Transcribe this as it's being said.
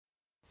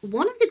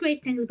One of the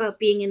great things about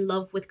being in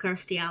love with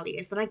Kirstie Alley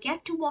is that I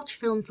get to watch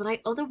films that I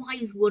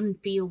otherwise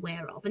wouldn't be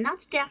aware of, and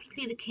that's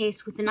definitely the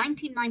case with the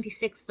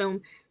 1996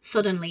 film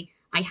Suddenly.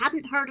 I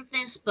hadn't heard of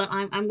this, but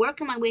I'm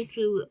working my way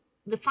through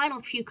the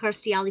final few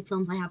Kirstie Alley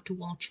films I have to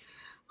watch,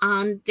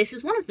 and this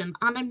is one of them,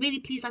 and I'm really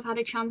pleased I've had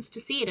a chance to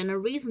see it and a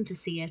reason to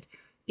see it,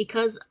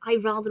 because I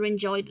rather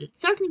enjoyed it.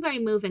 It's certainly very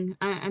moving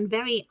and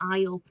very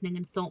eye-opening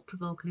and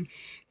thought-provoking.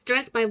 It's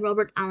directed by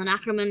Robert Allen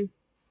Ackerman,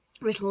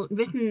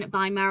 written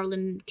by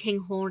Marilyn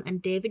Kinghorn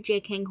and David J.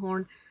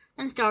 Kinghorn,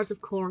 and stars, of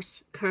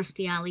course,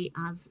 Kirstie Alley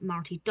as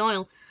Marty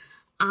Doyle.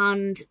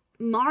 And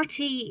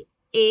Marty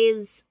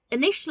is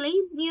initially,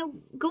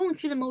 going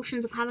through the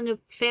motions of having a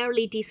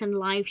fairly decent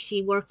life.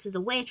 She works as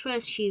a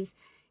waitress, she's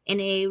in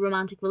a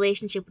romantic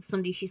relationship with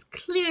somebody she's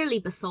clearly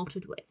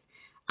besotted with.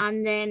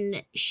 And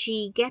then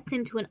she gets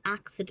into an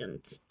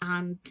accident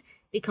and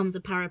becomes a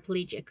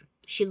paraplegic.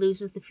 She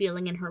loses the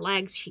feeling in her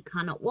legs, she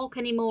cannot walk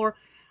anymore,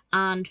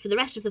 and for the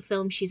rest of the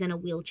film she's in a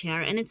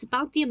wheelchair, and it's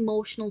about the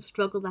emotional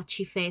struggle that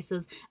she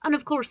faces, and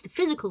of course the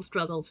physical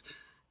struggles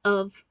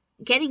of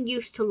getting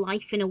used to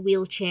life in a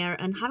wheelchair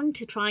and having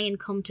to try and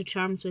come to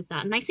terms with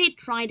that. And I say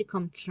try to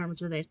come to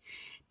terms with it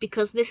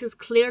because this is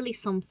clearly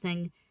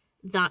something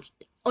that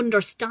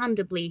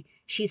understandably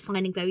she's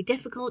finding very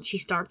difficult. She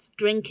starts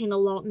drinking a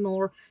lot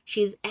more,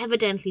 she's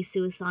evidently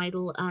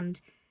suicidal,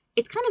 and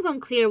it's kind of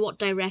unclear what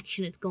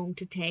direction it's going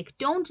to take.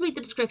 Don't read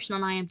the description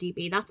on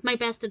IMDb. That's my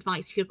best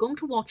advice. If you're going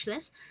to watch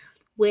this,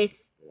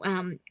 with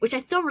which I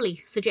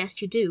thoroughly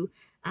suggest you do,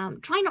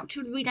 try not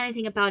to read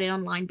anything about it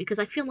online, because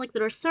I feel like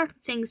there are certain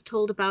things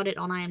told about it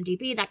on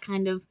IMDb that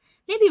kind of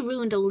maybe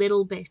ruined a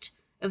little bit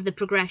of the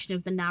progression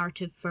of the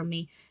narrative for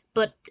me,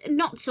 but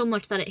not so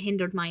much that it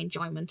hindered my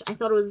enjoyment. I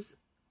thought it was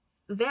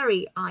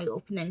very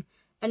eye-opening,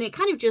 and it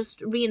kind of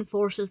just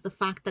reinforces the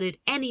fact that at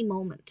any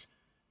moment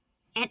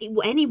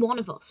any one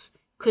of us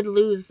could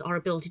lose our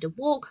ability to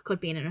walk, could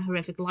be in a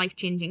horrific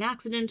life-changing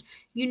accident.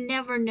 You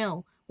never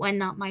know when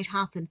that might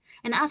happen.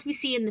 And as we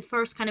see in the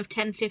first kind of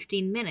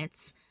 10-15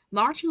 minutes,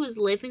 Marty was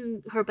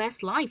living her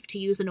best life, to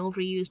use an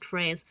overused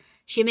phrase.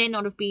 She may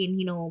not have been,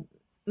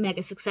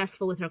 mega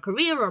successful with her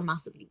career or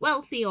massively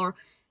wealthy or,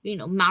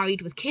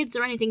 married with kids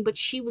or anything, but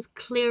she was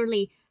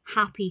clearly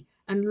happy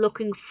and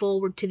looking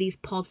forward to these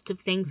positive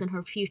things in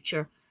her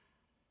future.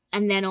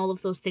 And then all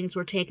of those things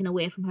were taken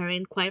away from her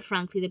in, quite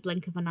frankly, the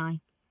blink of an eye.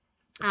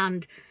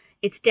 And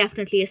it's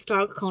definitely a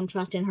stark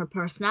contrast in her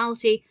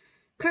personality.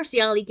 Kirstie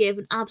Alley gave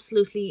an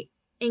absolutely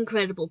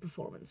incredible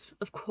performance.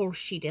 Of course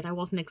she did. I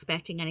wasn't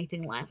expecting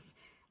anything less.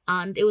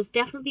 And it was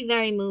definitely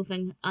very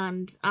moving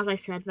and, as I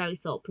said, very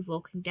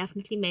thought-provoking.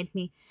 Definitely made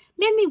me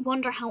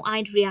wonder how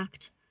I'd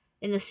react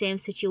in the same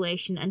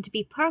situation. And to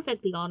be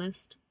perfectly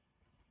honest,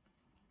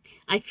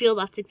 I feel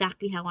that's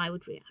exactly how I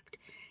would react.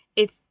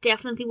 It's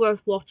definitely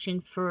worth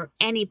watching for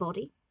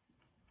anybody.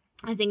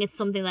 I think it's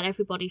something that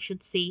everybody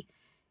should see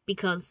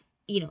because,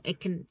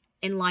 it can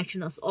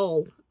enlighten us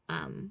all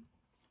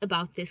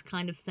about this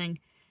kind of thing.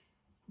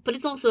 But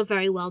it's also a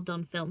very well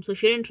done film. So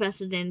if you're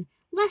interested in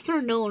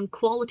lesser known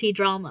quality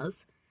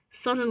dramas,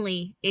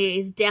 Suddenly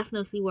is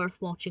definitely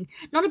worth watching.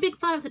 Not a big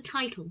fan of the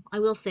title, I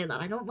will say that.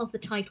 I don't love the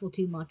title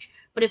too much.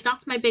 But if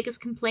that's my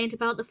biggest complaint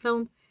about the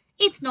film,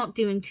 it's not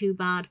doing too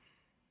bad.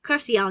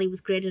 Kirstie Alley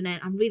was great in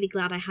it. I'm really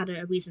glad I had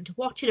a reason to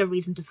watch it, a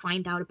reason to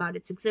find out about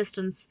its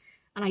existence,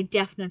 and I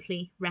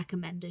definitely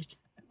recommend it.